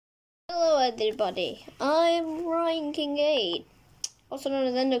everybody, I'm Ryan King 8, also known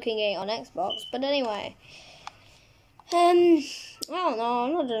as Endo King 8 on Xbox, but anyway, I don't know,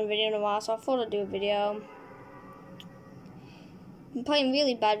 I'm not doing a video in a while, so I thought I'd do a video. I'm playing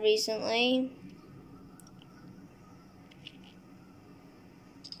really bad recently.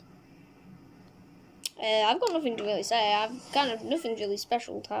 I've got nothing to really say. I've kind of nothing really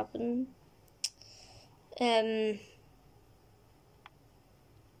special to happen.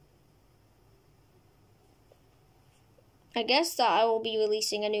 I guess that I will be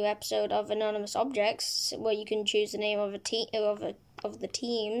releasing a new episode of Anonymous Objects, where you can choose the name of of the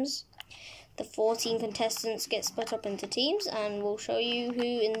teams. The 14 contestants get split up into teams, and we'll show you who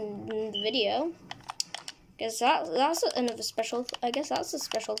in the video. Guess that's another special. I guess that's a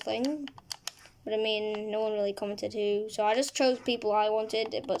special thing. But I mean, no one really commented who, so I just chose people I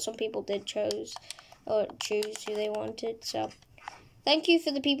wanted, but some people did choose who they wanted, so thank you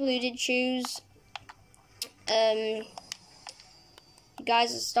for the people who did choose. You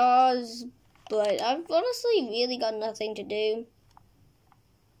guys are stars, but I've honestly really got nothing to do.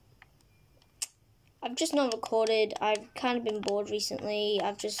 I've just not recorded. I've kind of been bored recently.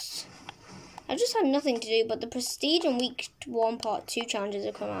 I've just had nothing to do, but the Prestige and Week 1 Part 2 challenges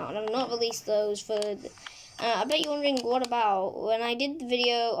have come out, and I've not released those for... I bet you're wondering, what about? When I did the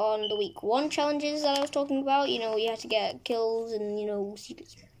video on the Week 1 challenges that I was talking about, you know, you had to get kills and, you know,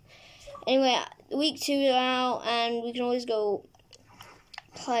 secrets. Anyway, Week 2 is out, and we can always go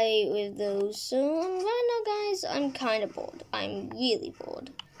play with those. So, right now, guys, I'm kind of bored. I'm really bored.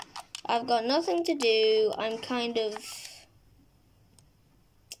 I've got nothing to do. I'm kind of...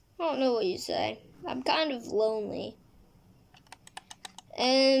 I don't know what you say. I'm kind of lonely.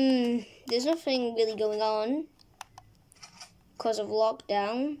 There's nothing really going on because of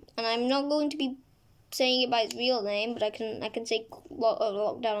lockdown, and I'm not going to be saying it by its real name, but I can say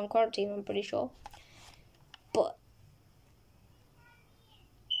lockdown and quarantine, I'm pretty sure. But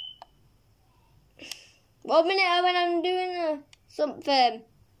 1 minute when I'm doing something.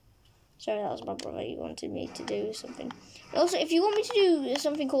 Sorry, that was my brother. He wanted me to do something. Also, if you want me to do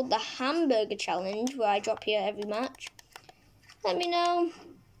something called the Hamburger Challenge, where I drop here every match, let me know.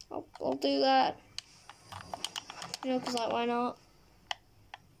 I'll do that. You know, because, like, why not?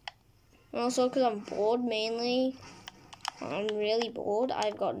 And also because I'm bored, mainly. I'm really bored.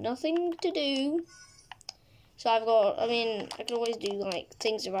 I've got nothing to do. So I can always do, like,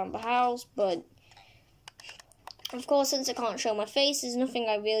 things around the house, but... Of course, since I can't show my face, there's nothing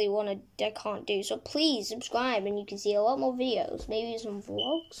I really I can't do. So please subscribe and you can see a lot more videos. Maybe some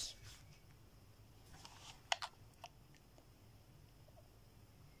vlogs.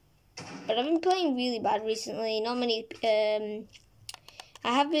 But I've been playing really bad recently. Not many... I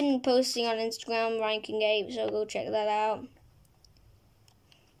have been posting on Instagram, Ryan King 8, so go check that out.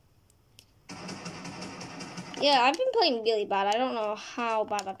 Yeah, I've been playing really bad. I don't know how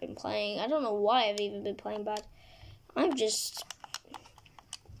bad I've been playing. I don't know why I've even been playing bad. I'm just...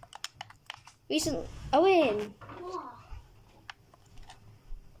 Recently... Owen!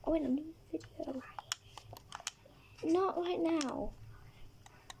 Owen, I'm doing a video. Not right now.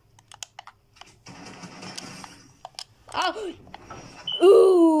 Oh!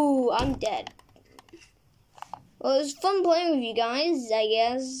 Ooh! I'm dead. Well, it was fun playing with you guys, I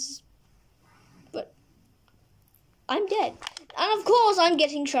guess. But... I'm dead. And of course, I'm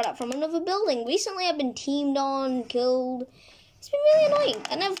getting shot at from another building. Recently, I've been teamed on, killed. It's been really annoying.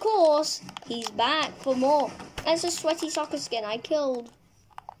 And of course, he's back for more. That's a sweaty soccer skin I killed.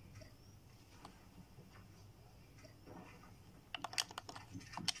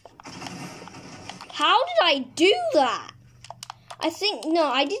 How did I do that? No,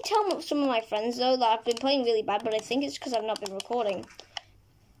 I did tell some of my friends, though, that I've been playing really bad, but I think it's because I've not been recording.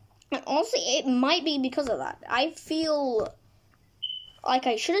 And honestly, it might be because of that. I feel... like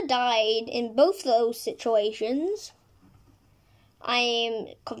I should have died in both those situations. I am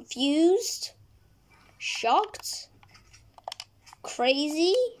confused, shocked,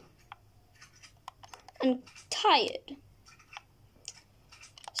 crazy, and tired.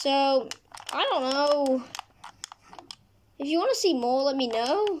 So, I don't know. If you want to see more, let me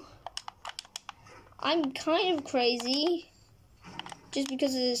know. I'm kind of crazy, just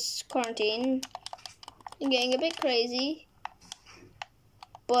because of this quarantine. I'm getting a bit crazy.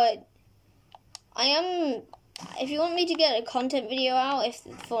 But I am, if you want me to get a content video out, if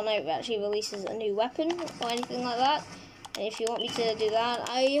Fortnite actually releases a new weapon or anything like that, and if you want me to do that,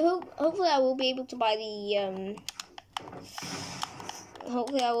 hopefully I will be able to buy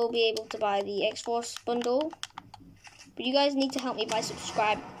the, X-Force bundle. But you guys need to help me by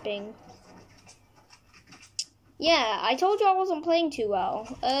subscribing. Yeah, I told you I wasn't playing too well.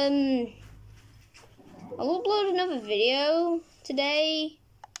 I'll upload another video today,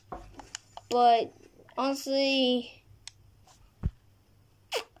 but honestly,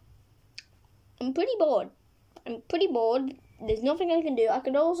 I'm pretty bored. There's nothing I can do. I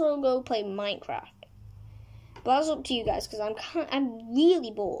could also go play Minecraft, but that's up to you guys because I'm really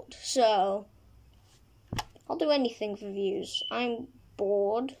bored. So I'll do anything for views. I'm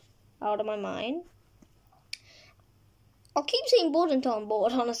bored out of my mind. I'll keep saying bored until I'm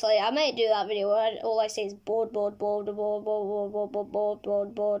bored, honestly. I might do that video where all I say is bored while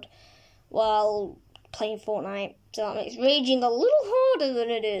playing Fortnite. So that makes raging a little harder than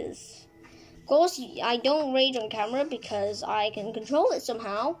it is. Of course, I don't rage on camera because I can control it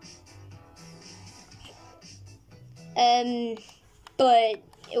somehow. But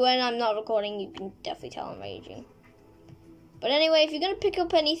when I'm not recording, you can definitely tell I'm raging. But anyway, if you're going to pick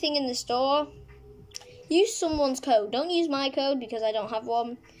up anything in the store, use someone's code. Don't use my code because I don't have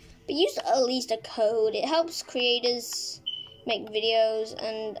one. But use at least a code. It helps creators make videos.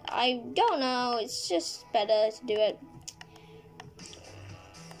 And I don't know. It's just better to do it.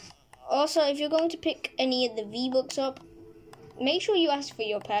 Also, if you're going to pick any of the V-Bucks up, make sure you ask for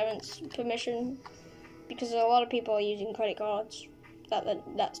your parents' permission. Because a lot of people are using credit cards.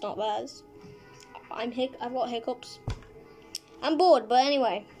 That's not theirs. I've got hiccups. I'm bored, but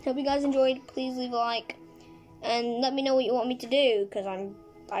anyway, hope you guys enjoyed. Please leave a like and let me know what you want me to do, because I'm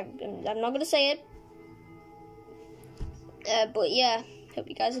not gonna say it. But yeah, hope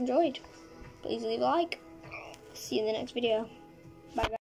you guys enjoyed. Please leave a like. See you in the next video. Bye, guys.